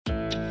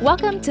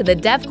Welcome to the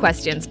Dev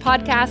Questions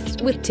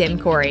podcast with Tim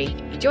Corey.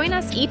 Join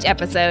us each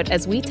episode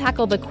as we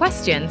tackle the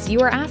questions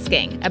you are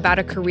asking about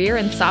a career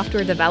in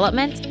software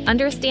development,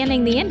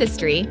 understanding the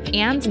industry,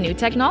 and new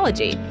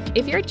technology.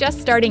 If you're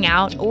just starting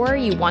out or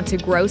you want to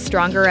grow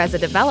stronger as a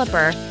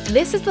developer,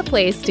 this is the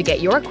place to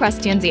get your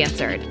questions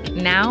answered.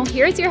 Now,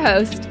 here's your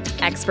host,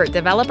 expert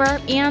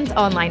developer and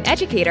online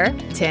educator,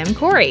 Tim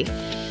Corey.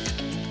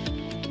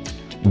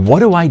 What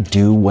do I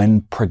do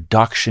when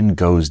production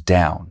goes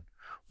down?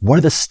 What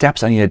are the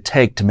steps I need to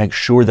take to make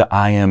sure that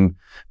I am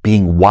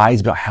being wise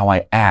about how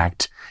I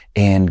act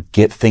and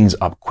get things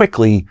up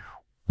quickly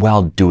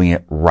while doing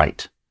it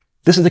right?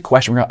 This is the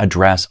question we're going to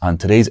address on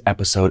today's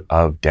episode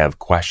of Dev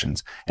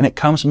Questions, and it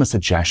comes from a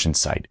suggestion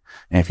site.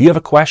 And if you have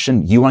a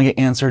question you want to get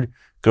answered,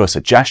 go to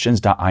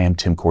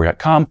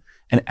suggestions.imtimcorey.com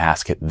and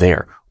ask it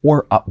there,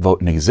 or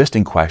upvote an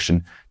existing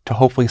question to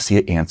hopefully see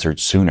it answered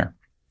sooner.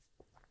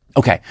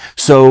 Okay,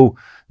 so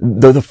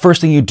the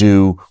first thing you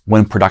do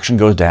when production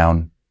goes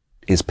down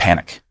is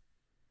panic,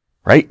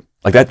 right?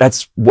 Like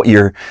that's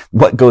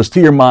what goes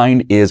through your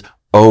mind is,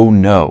 oh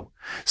no.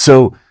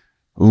 So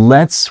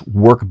let's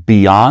work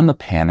beyond the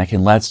panic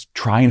and let's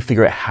try and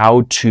figure out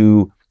how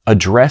to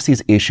address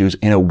these issues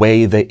in a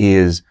way that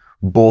is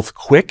both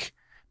quick,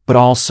 but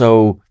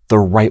also the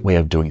right way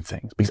of doing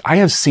things. Because I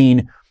have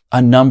seen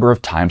a number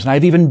of times, and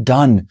I've even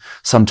done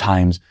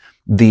sometimes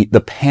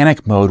the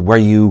panic mode where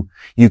you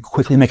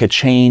quickly make a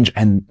change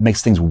and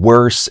makes things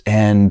worse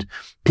and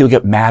people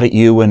get mad at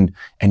you and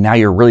now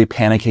you're really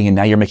panicking and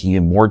now you're making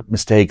even more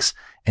mistakes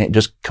and it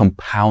just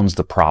compounds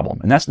the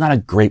problem. And that's not a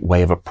great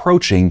way of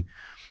approaching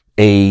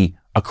a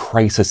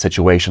crisis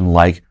situation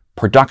like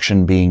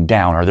production being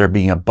down or there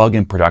being a bug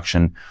in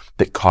production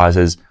that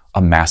causes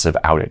a massive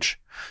outage.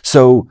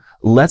 So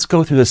let's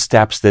go through the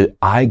steps that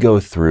I go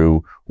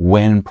through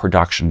when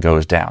production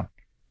goes down.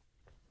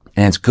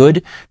 And it's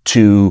good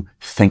to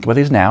think about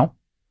these now,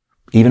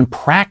 even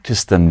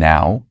practice them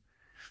now,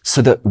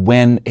 so that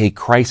when a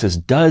crisis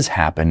does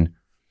happen,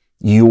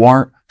 you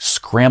aren't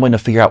scrambling to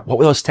figure out what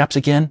were those steps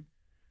again.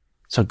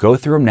 So go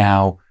through them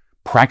now,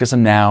 practice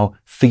them now,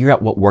 figure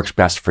out what works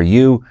best for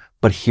you,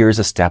 but here's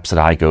the steps that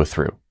I go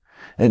through.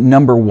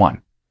 Number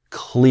one,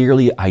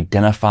 clearly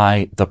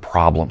identify the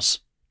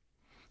problems.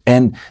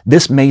 And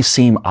this may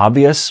seem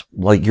obvious,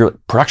 like your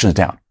production is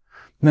down.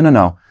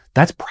 No.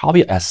 That's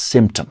probably a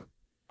symptom.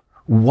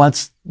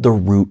 What's the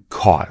root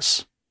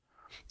cause?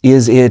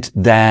 Is it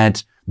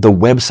that the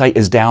website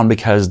is down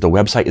because the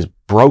website is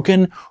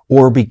broken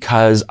or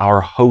because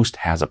our host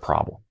has a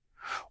problem?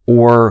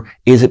 Or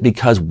is it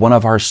because one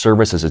of our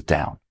services is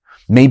down?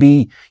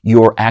 Maybe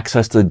your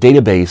access to the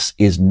database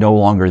is no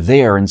longer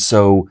there and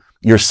so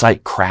your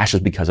site crashes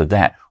because of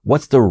that.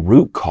 What's the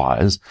root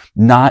cause,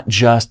 not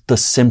just the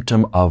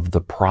symptom of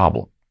the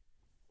problem?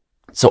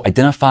 So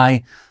identify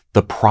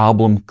the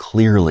problem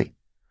clearly.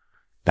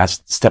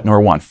 That's step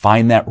number one.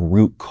 Find that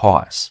root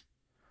cause.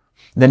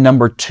 Then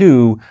number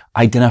two,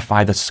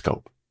 identify the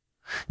scope.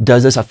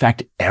 Does this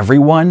affect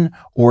everyone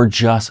or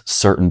just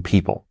certain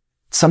people?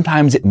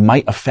 Sometimes it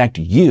might affect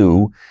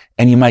you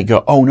and you might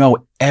go, oh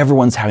no,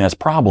 everyone's having this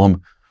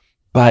problem,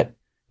 but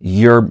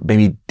you're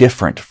maybe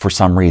different for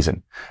some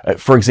reason.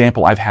 For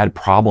example, I've had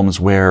problems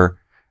where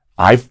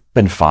I've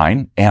been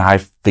fine and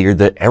I've figured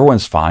that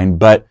everyone's fine,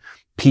 but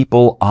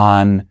people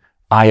on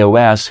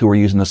iOS who are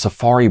using the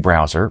Safari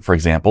browser, for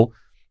example,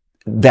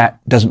 that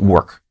doesn't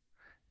work.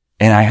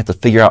 And I have to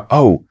figure out,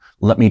 oh,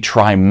 let me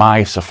try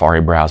my Safari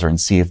browser and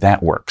see if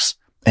that works.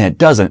 And it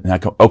doesn't. And I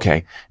go,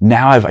 okay,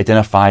 now I've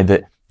identified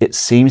that it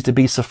seems to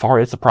be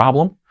Safari that's the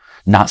problem.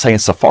 Not saying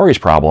it's Safari's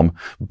problem,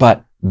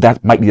 but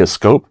that might be the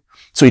scope.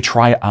 So we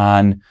try it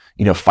on,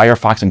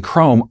 Firefox and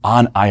Chrome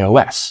on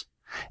iOS.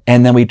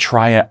 And then we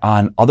try it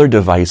on other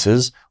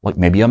devices, like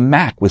maybe a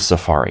Mac with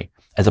Safari,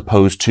 as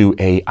opposed to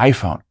an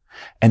iPhone.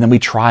 And then we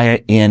try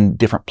it in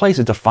different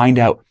places to find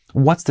out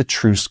what's the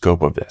true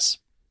scope of this.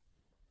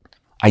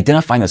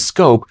 Identifying the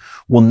scope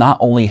will not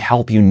only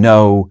help you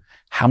know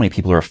how many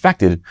people are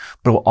affected,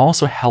 but it will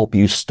also help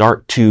you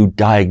start to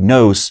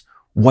diagnose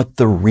what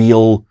the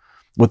real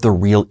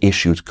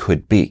issues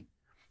could be.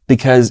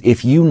 Because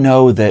if you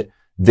know that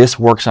this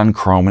works on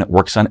Chrome and it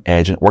works on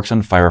Edge and it works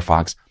on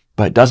Firefox,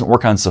 but it doesn't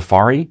work on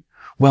Safari,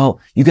 well,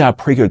 you got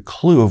a pretty good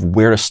clue of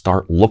where to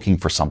start looking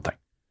for something.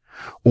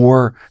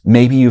 Or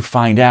maybe you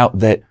find out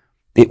that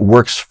it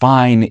works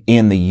fine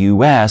in the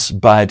US,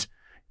 but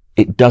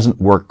it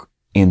doesn't work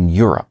in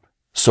Europe.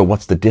 So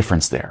what's the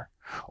difference there?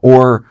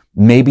 Or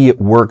maybe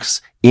it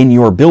works in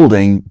your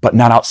building, but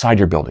not outside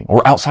your building,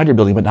 or outside your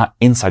building, but not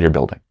inside your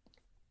building.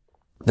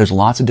 There's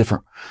lots of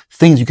different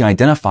things you can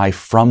identify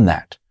from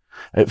that.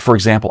 For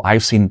example,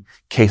 I've seen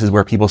cases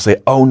where people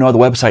say, oh no, the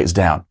website's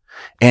down.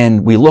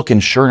 And we look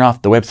and sure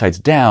enough, the website's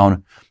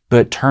down, but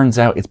it turns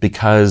out it's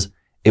because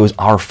it was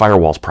our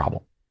firewall's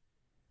problem.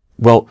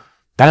 Well,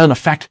 that doesn't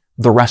affect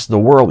the rest of the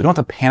world. We don't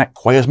have to panic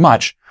quite as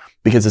much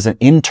because it's an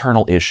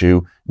internal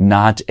issue,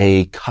 not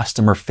a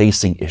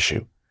customer-facing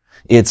issue.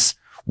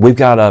 We've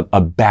got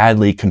a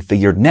badly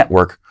configured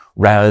network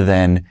rather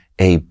than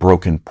a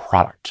broken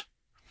product.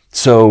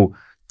 So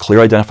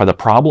clearly identify the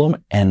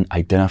problem and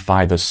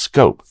identify the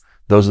scope.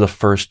 Those are the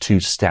first 2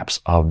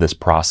 steps of this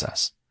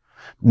process.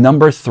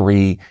 Number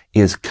 3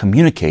 is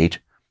communicate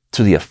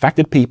to the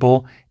affected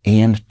people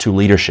and to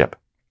leadership.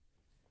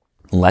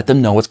 Let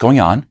them know what's going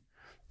on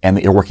and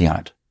that you're working on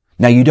it.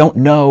 Now, you don't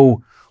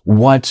know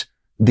what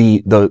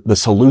the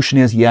solution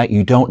is yet.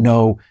 You don't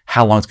know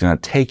how long it's going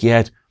to take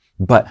yet,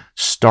 but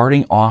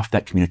starting off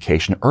that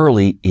communication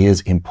early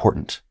is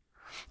important.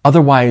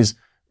 Otherwise,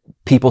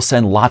 people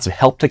send lots of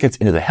help tickets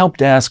into the help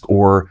desk,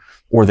 or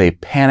they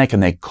panic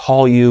and they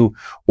call you,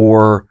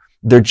 or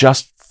they're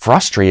just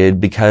frustrated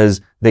because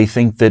they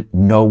think that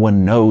no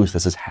one knows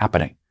this is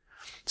happening.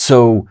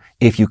 So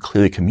if you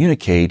clearly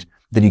communicate,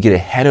 then you get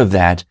ahead of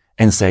that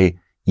and say,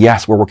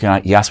 yes, we're working on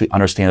it. Yes, we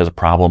understand there's a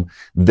problem.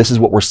 This is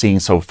what we're seeing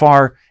so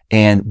far,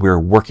 and we're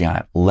working on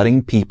it,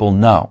 letting people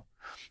know.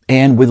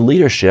 And with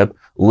leadership,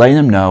 letting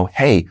them know,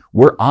 hey,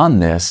 we're on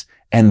this,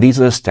 and these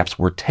are the steps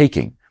we're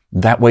taking.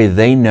 That way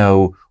they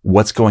know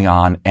what's going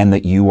on and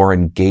that you are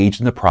engaged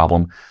in the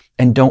problem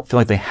and don't feel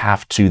like they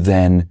have to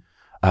then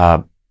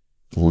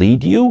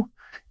lead you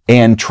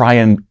and try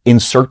and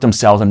insert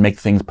themselves and make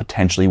things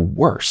potentially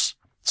worse.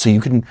 So you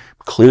can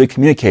clearly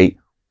communicate,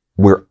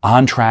 we're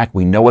on track,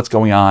 we know what's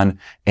going on,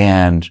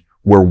 and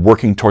we're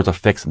working towards a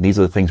fix, and these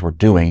are the things we're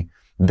doing.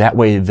 That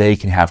way they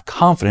can have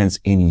confidence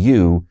in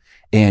you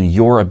and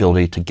your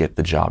ability to get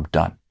the job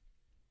done.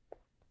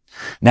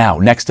 Now,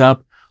 next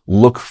up,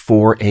 look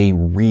for a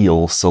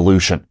real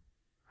solution.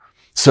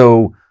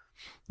 So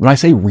when I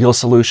say real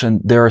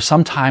solution, there are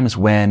some times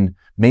when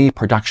maybe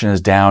production is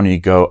down and you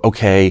go,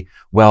 okay,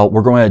 well,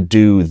 we're going to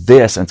do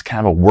this, and it's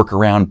kind of a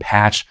workaround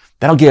patch.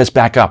 That'll get us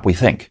back up, we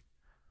think.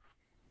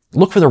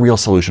 Look for the real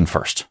solution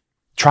first.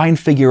 Try and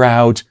figure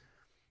out,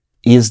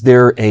 is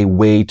there a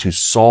way to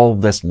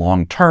solve this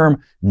long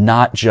term,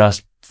 not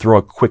just throw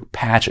a quick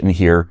patch in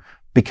here,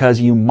 because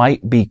you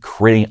might be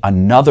creating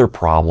another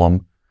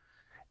problem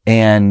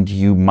and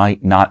you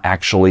might not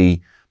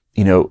actually,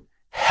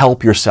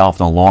 help yourself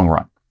in the long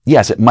run.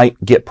 Yes, it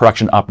might get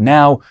production up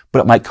now, but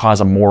it might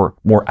cause more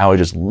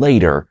outages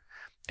later.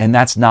 And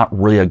that's not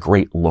really a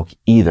great look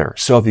either.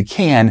 So if you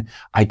can,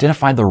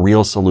 identify the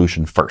real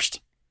solution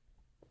first.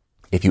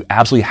 If you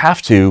absolutely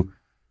have to,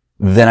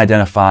 then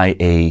identify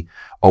a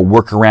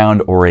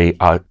workaround or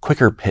a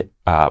quicker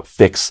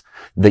fix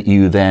that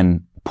you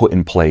then put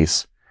in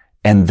place,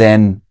 and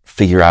then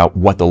figure out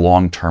what the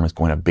long term is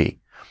going to be.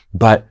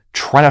 But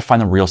try to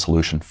find the real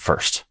solution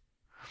first.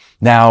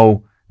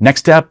 Now,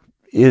 next step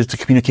is to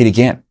communicate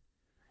again.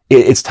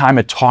 It's time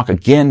to talk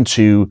again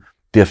to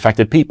the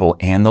affected people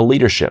and the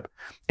leadership.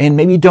 And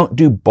maybe don't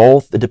do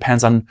both. It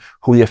depends on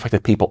who the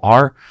affected people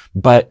are,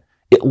 but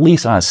at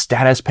least on a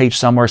status page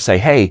somewhere, say,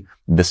 hey,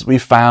 this is what we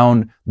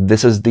found.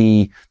 This is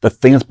the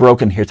thing that's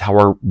broken. Here's how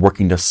we're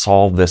working to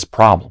solve this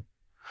problem.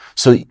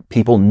 So that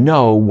people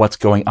know what's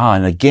going on.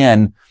 And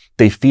again,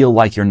 they feel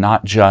like you're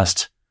not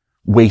just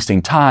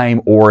wasting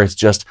time, or it's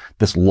just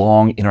this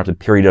long interrupted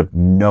period of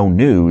no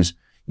news.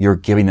 You're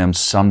giving them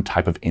some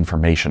type of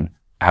information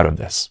out of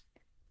this.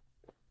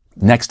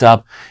 Next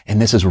up,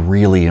 and this is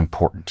really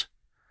important,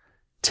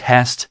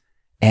 test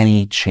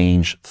any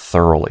change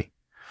thoroughly.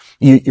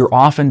 You're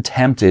often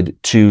tempted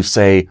to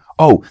say,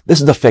 oh, this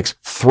is the fix,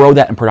 throw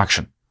that in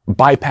production.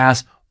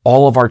 Bypass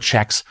all of our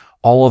checks,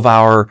 all of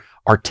our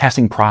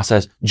testing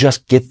process,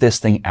 just get this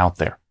thing out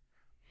there.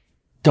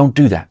 Don't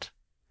do that.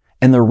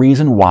 And the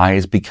reason why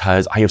is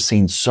because I have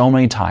seen so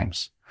many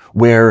times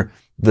where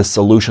the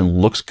solution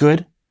looks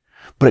good,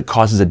 but it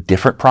causes a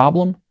different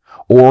problem,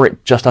 or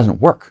it just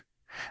doesn't work.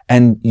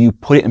 And you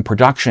put it in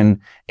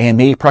production, and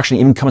maybe production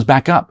even comes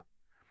back up,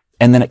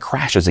 and then it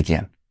crashes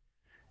again.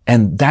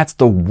 And that's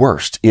the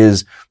worst,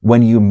 is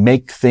when you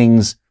make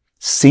things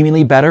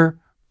seemingly better,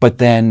 but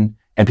then,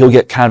 and people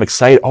get kind of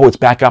excited, oh, it's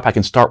back up, I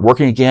can start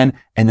working again,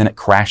 and then it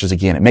crashes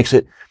again. It makes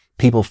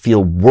people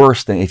feel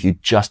worse than if you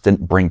just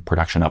didn't bring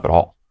production up at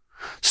all.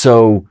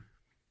 So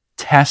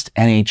test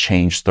any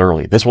change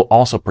thoroughly. This will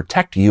also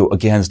protect you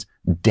against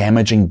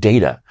damaging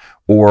data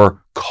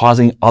or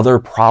causing other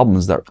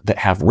problems that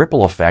have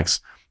ripple effects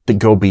that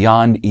go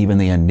beyond even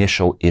the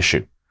initial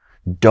issue.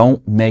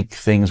 Don't make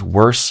things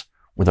worse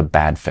with a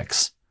bad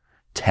fix.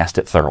 Test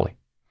it thoroughly.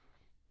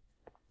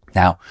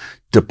 Now,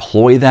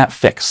 deploy that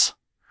fix.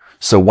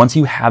 So once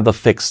you have the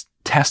fix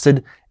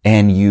tested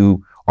and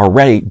you are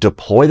ready,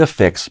 deploy the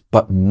fix,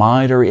 but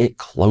monitor it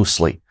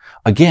closely.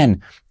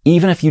 Again,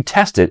 even if you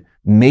test it,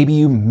 maybe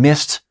you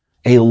missed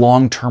a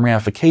long-term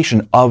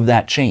ramification of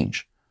that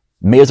change.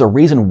 Maybe there's a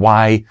reason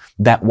why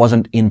that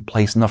wasn't in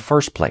place in the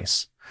first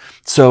place.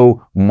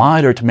 So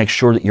monitor to make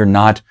sure that you're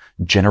not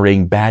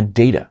generating bad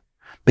data,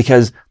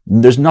 because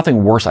there's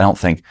nothing worse, I don't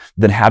think,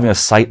 than having a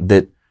site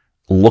that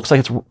looks like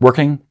it's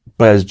working,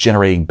 but is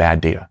generating bad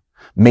data.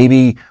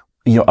 Maybe,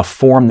 a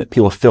form that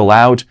people fill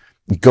out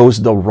goes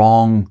to the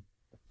wrong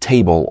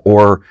table,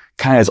 or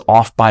kind of is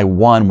off by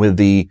one with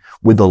the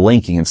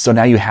linking. And so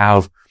now you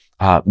have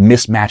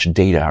mismatched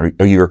data,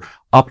 or you're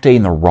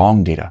updating the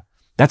wrong data.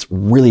 That's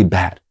really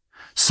bad.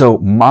 So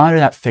monitor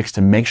that fix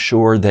to make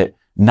sure that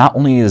not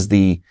only is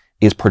the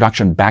is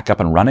production back up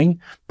and running,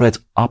 but it's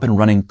up and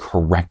running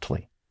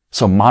correctly.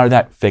 So monitor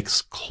that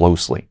fix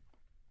closely.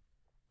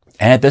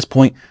 And at this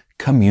point,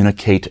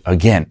 communicate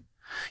again.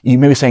 You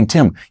may be saying,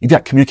 Tim, you've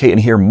got communicate in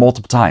here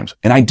multiple times.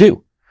 And I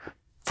do,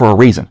 for a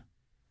reason.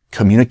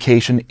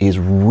 Communication is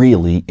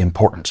really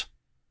important.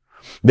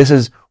 This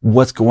is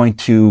what's going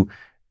to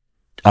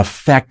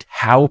affect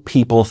how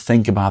people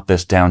think about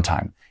this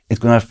downtime. It's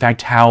going to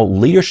affect how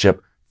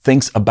leadership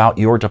thinks about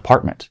your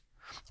department.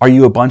 Are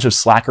you a bunch of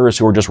slackers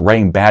who are just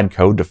writing bad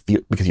code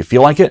because you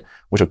feel like it?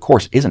 Which of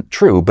course isn't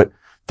true, but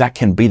that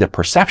can be the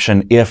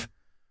perception. If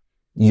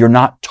you're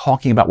not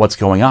talking about what's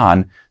going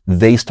on,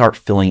 they start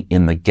filling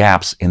in the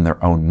gaps in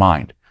their own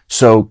mind.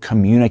 So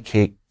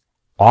communicate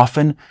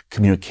often,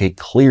 communicate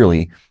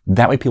clearly.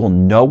 That way people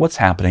know what's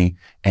happening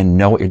and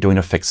know what you're doing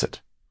to fix it.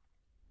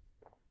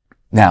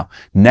 Now,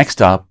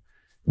 next up,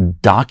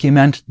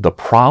 document the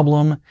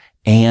problem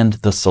and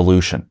the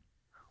solution.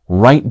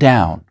 Write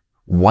down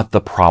what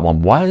the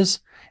problem was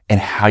and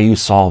how you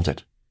solved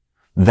it.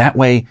 That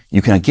way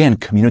you can again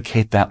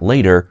communicate that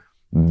later.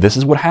 This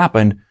is what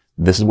happened.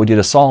 This is what you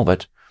did to solve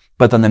it.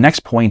 But then the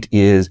next point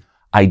is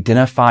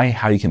identify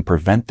how you can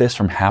prevent this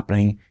from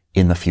happening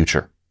in the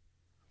future.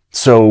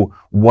 So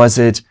was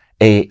it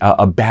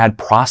a bad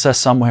process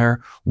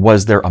somewhere?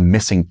 Was there a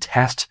missing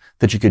test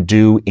that you could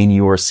do in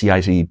your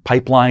CI/CD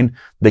pipeline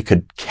that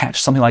could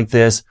catch something like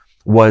this?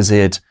 Was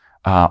it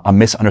a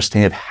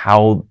misunderstanding of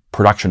how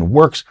production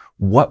works?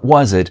 What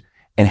was it?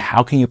 And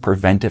how can you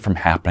prevent it from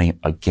happening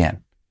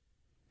again?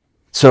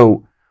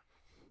 So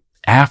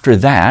after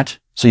that,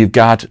 so you've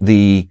got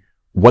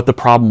what the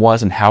problem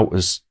was and how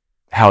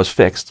it's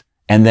fixed,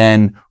 and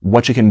then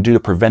what you can do to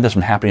prevent this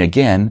from happening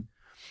again.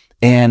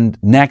 And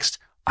next,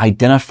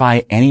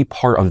 identify any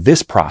part of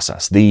this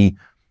process. The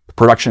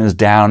production is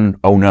down.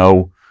 Oh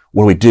no.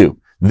 What do we do?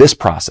 This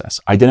process.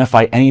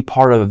 Identify any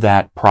part of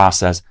that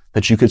process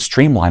that you could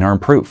streamline or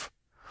improve.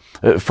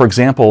 For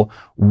example,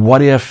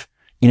 what if,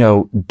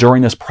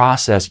 during this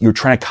process, you're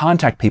trying to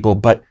contact people,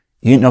 but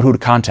you didn't know who to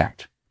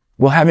contact?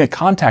 Well, having a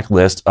contact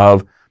list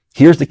of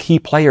here's the key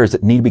players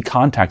that need to be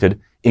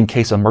contacted in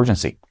case of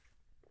emergency.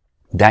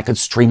 That could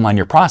streamline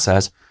your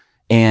process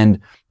and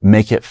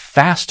make it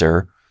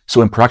faster. So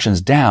when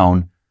production's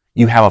down,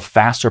 you have a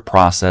faster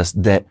process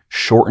that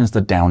shortens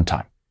the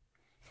downtime.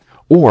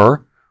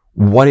 Or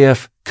what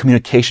if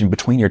communication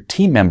between your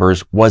team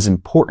members was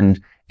important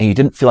and you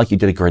didn't feel like you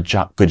did a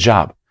good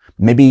job?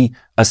 Maybe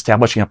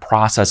establishing a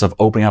process of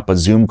opening up a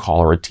Zoom call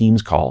or a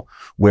Teams call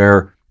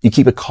where you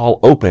keep a call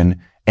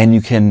open and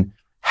you can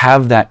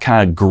have that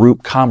kind of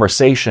group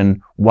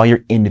conversation while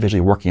you're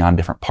individually working on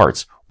different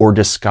parts or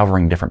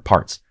discovering different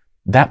parts.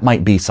 That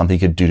might be something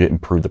you could do to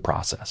improve the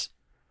process.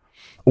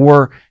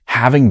 Or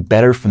having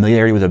better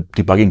familiarity with the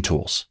debugging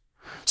tools.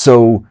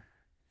 So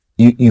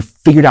you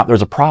figured out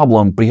there's a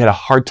problem, but you had a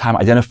hard time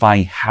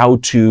identifying how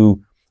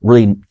to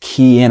really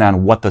key in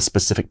on what the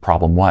specific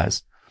problem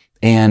was.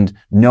 And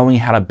knowing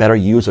how to better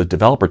use those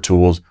developer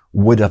tools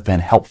would have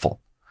been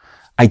helpful.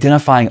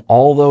 Identifying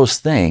all those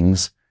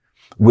things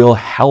will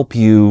help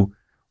you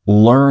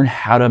learn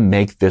how to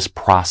make this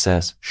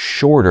process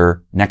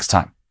shorter next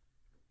time.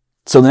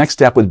 So the next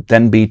step would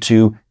then be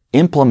to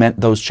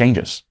implement those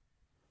changes.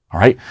 All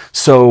right.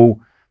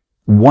 So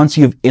once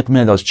you've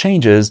implemented those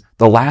changes,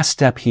 the last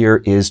step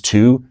here is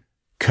to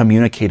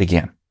communicate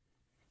again.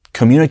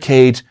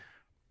 Communicate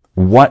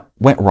what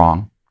went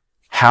wrong,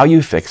 how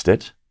you fixed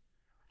it,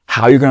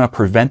 how you're going to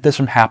prevent this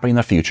from happening in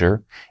the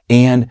future,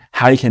 and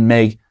how you can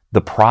make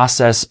the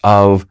process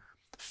of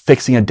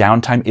fixing a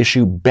downtime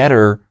issue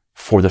better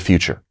for the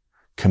future.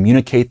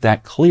 Communicate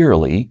that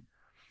clearly,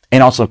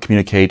 and also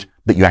communicate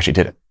that you actually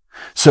did it.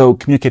 So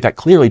communicate that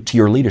clearly to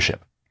your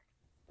leadership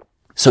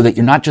so that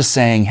you're not just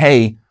saying,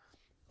 hey,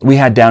 we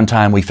had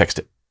downtime, we fixed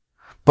it.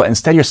 But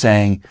instead you're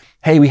saying,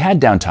 hey, we had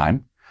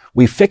downtime,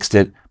 we fixed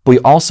it, but we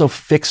also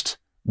fixed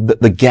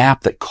the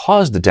gap that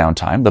caused the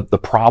downtime, the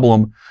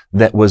problem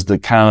that was the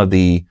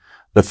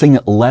thing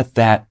that let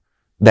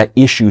that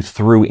issue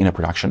through into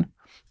production.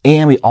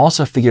 And we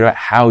also figured out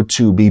how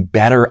to be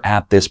better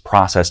at this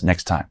process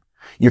next time.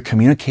 You're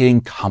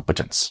communicating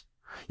competence.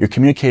 You're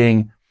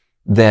communicating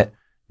that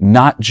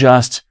not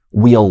just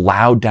we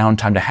allow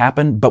downtime to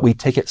happen, but we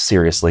take it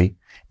seriously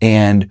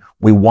and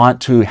we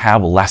want to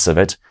have less of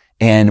it.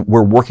 And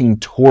we're working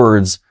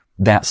towards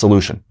that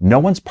solution. No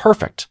one's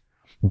perfect,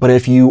 but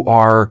if you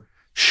are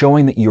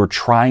showing that you're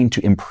trying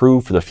to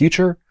improve for the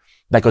future,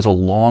 that goes a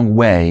long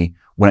way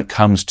when it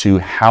comes to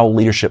how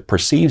leadership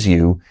perceives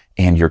you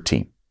and your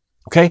team.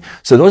 Okay.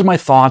 So those are my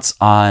thoughts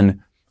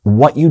on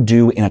what you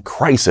do in a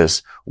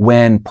crisis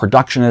when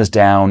production is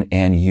down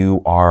and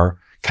you are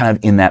kind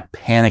of in that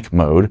panic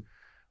mode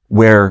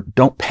where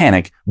don't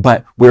panic,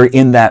 but we're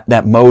in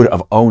that mode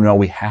of, oh no,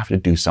 we have to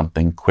do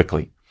something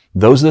quickly.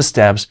 Those are the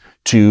steps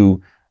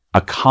to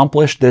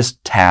accomplish this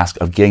task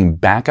of getting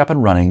back up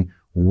and running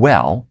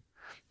well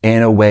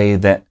in a way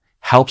that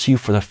helps you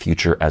for the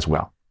future as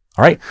well.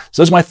 All right.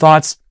 So those are my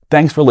thoughts.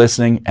 Thanks for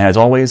listening. And as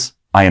always,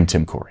 I am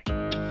Tim Corey.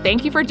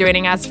 Thank you for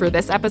joining us for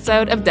this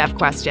episode of Dev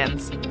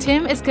Questions.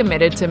 Tim is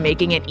committed to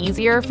making it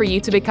easier for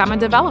you to become a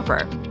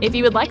developer. If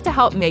you would like to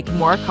help make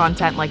more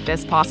content like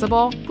this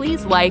possible,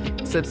 please like,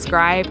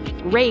 subscribe,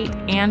 rate,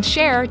 and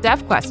share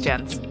Dev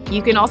Questions.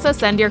 You can also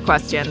send your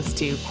questions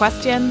to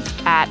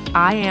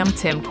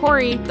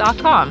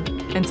questions@IamTimCorey.com.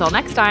 Until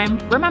next time,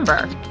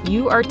 remember,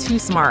 you are too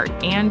smart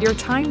and your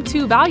time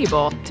too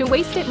valuable to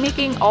waste it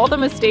making all the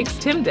mistakes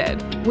Tim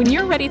did. When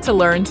you're ready to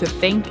learn to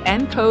think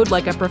and code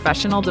like a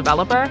professional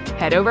developer,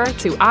 head over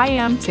to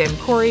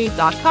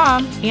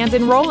IamTimCorey.com and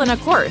enroll in a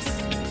course.